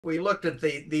We looked at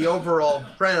the overall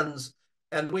trends,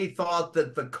 and we thought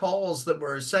that the calls that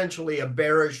were essentially a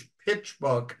bearish pitch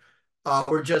book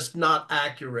were just not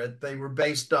accurate. They were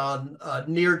based on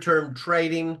near-term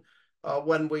trading.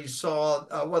 When we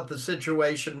saw what the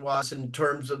situation was in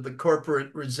terms of the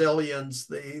corporate resilience,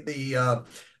 the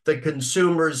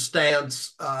consumer's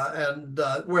stance, and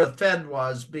where the Fed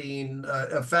was being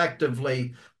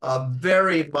effectively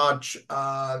very much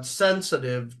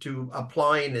sensitive to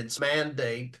applying its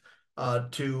mandate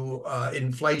to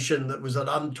inflation that was at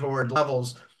untoward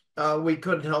levels, we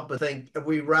couldn't help but think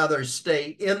we'd rather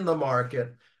stay in the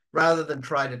market rather than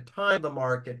try to time the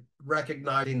market,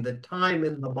 recognizing that time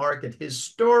in the market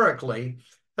historically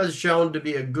has shown to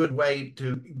be a good way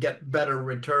to get better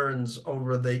returns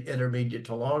over the intermediate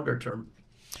to longer term.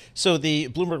 So the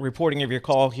Bloomberg reporting of your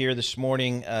call here this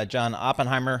morning, John,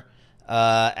 Oppenheimer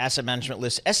asset management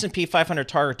lists S&P 500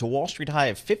 target to Wall Street high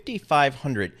of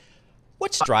 5,500.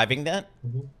 What's driving that?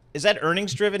 Is that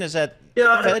earnings driven? Is that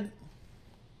Fed?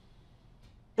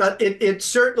 It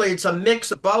certainly, it's a mix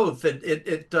of both.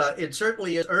 It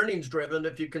certainly is earnings driven.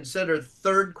 If you consider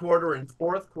third quarter and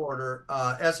fourth quarter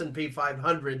S&P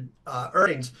 500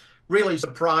 earnings really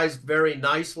surprised very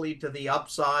nicely to the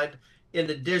upside. In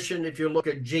addition, if you look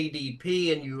at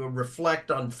GDP and you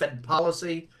reflect on Fed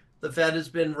policy, the Fed has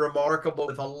been remarkable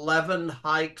with 11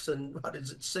 hikes and what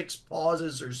is it, 6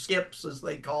 pauses or skips as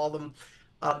they call them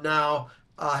now,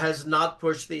 has not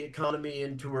pushed the economy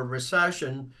into a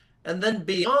recession. And then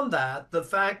beyond that, the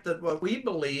fact that what we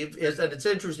believe is, and it's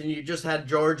interesting, you just had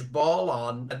George Ball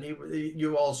on, and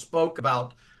you all spoke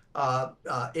about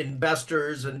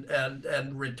investors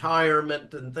and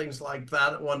retirement and things like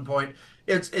that at one point.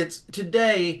 It's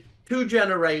today 2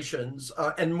 generations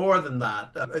and more than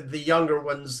that, the younger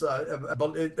ones that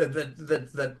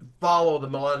follow the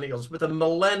millennials, but the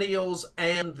millennials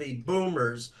and the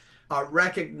boomers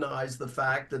recognize the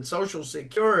fact that Social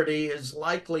Security is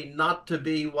likely not to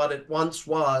be what it once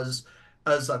was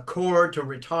as a core to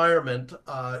retirement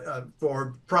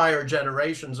for prior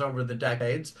generations over the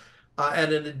decades.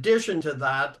 And in addition to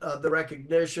that, the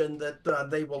recognition that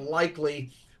they will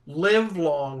likely live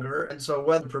longer. And so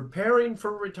whether preparing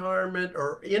for retirement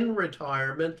or in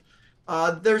retirement,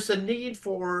 there's a need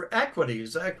for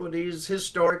equities. Equities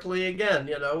historically, again,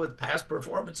 with past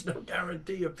performance, no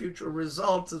guarantee of future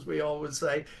results, as we always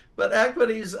say. But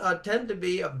equities tend to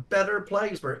be a better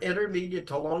place for intermediate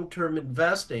to long-term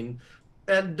investing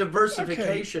and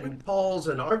diversification. Okay, Paul's,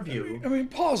 in our view. I mean,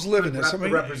 Paul's living this. I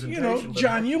mean,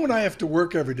 John, you and I have to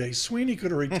work every day. Sweeney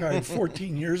could have retired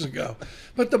 14 years ago.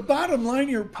 But the bottom line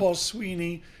here, Paul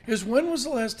Sweeney, is when was the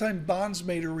last time bonds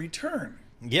made a return?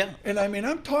 Yeah. And I mean,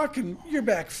 I'm talking, you're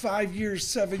back 5 years,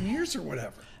 7 years or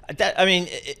whatever.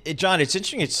 John, it's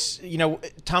interesting. It's,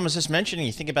 Tom was just mentioning,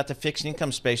 you think about the fixed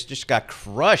income space, just got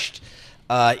crushed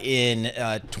in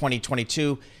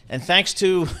 2022. And thanks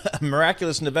to a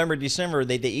miraculous November, December,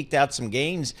 they eked out some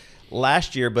gains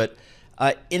last year. But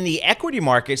in the equity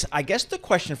markets, I guess the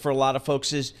question for a lot of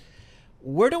folks is,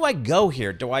 where do I go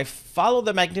here? Do I follow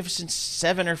the Magnificent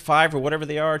 7 or 5 or whatever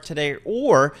they are today?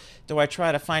 Or do I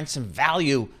try to find some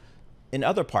value in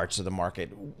other parts of the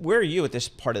market? Where are you at this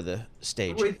part of the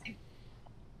stage?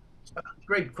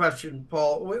 Great question,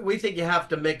 Paul. We think you have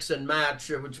to mix and match,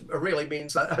 which really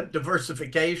means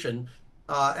diversification.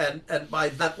 And by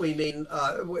that we mean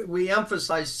we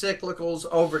emphasize cyclicals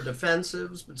over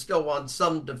defensives, but still want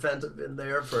some defensive in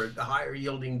there for higher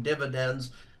yielding dividends.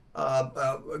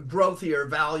 Growthier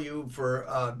value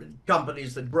for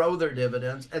companies that grow their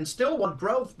dividends, and still want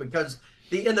growth because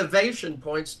the innovation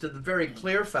points to the very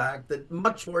clear fact that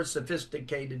much more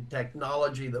sophisticated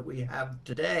technology that we have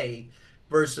today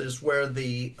versus where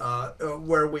we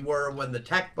were when the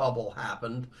tech bubble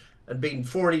happened. And being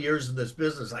 40 years in this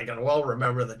business, I can well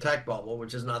remember the tech bubble,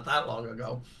 which is not that long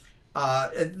ago.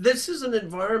 This is an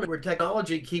environment where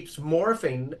technology keeps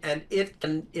morphing, and it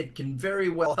can very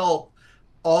well help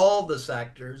all the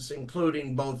sectors,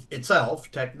 including both itself,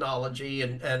 technology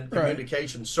and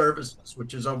communication services,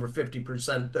 which is over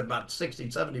 50%, about 60,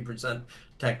 70%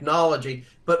 technology,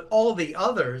 but all the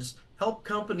others help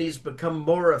companies become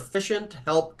more efficient,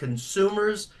 help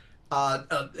consumers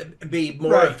be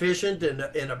more efficient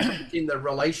in approaching the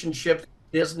relationship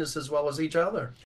business as well as each other.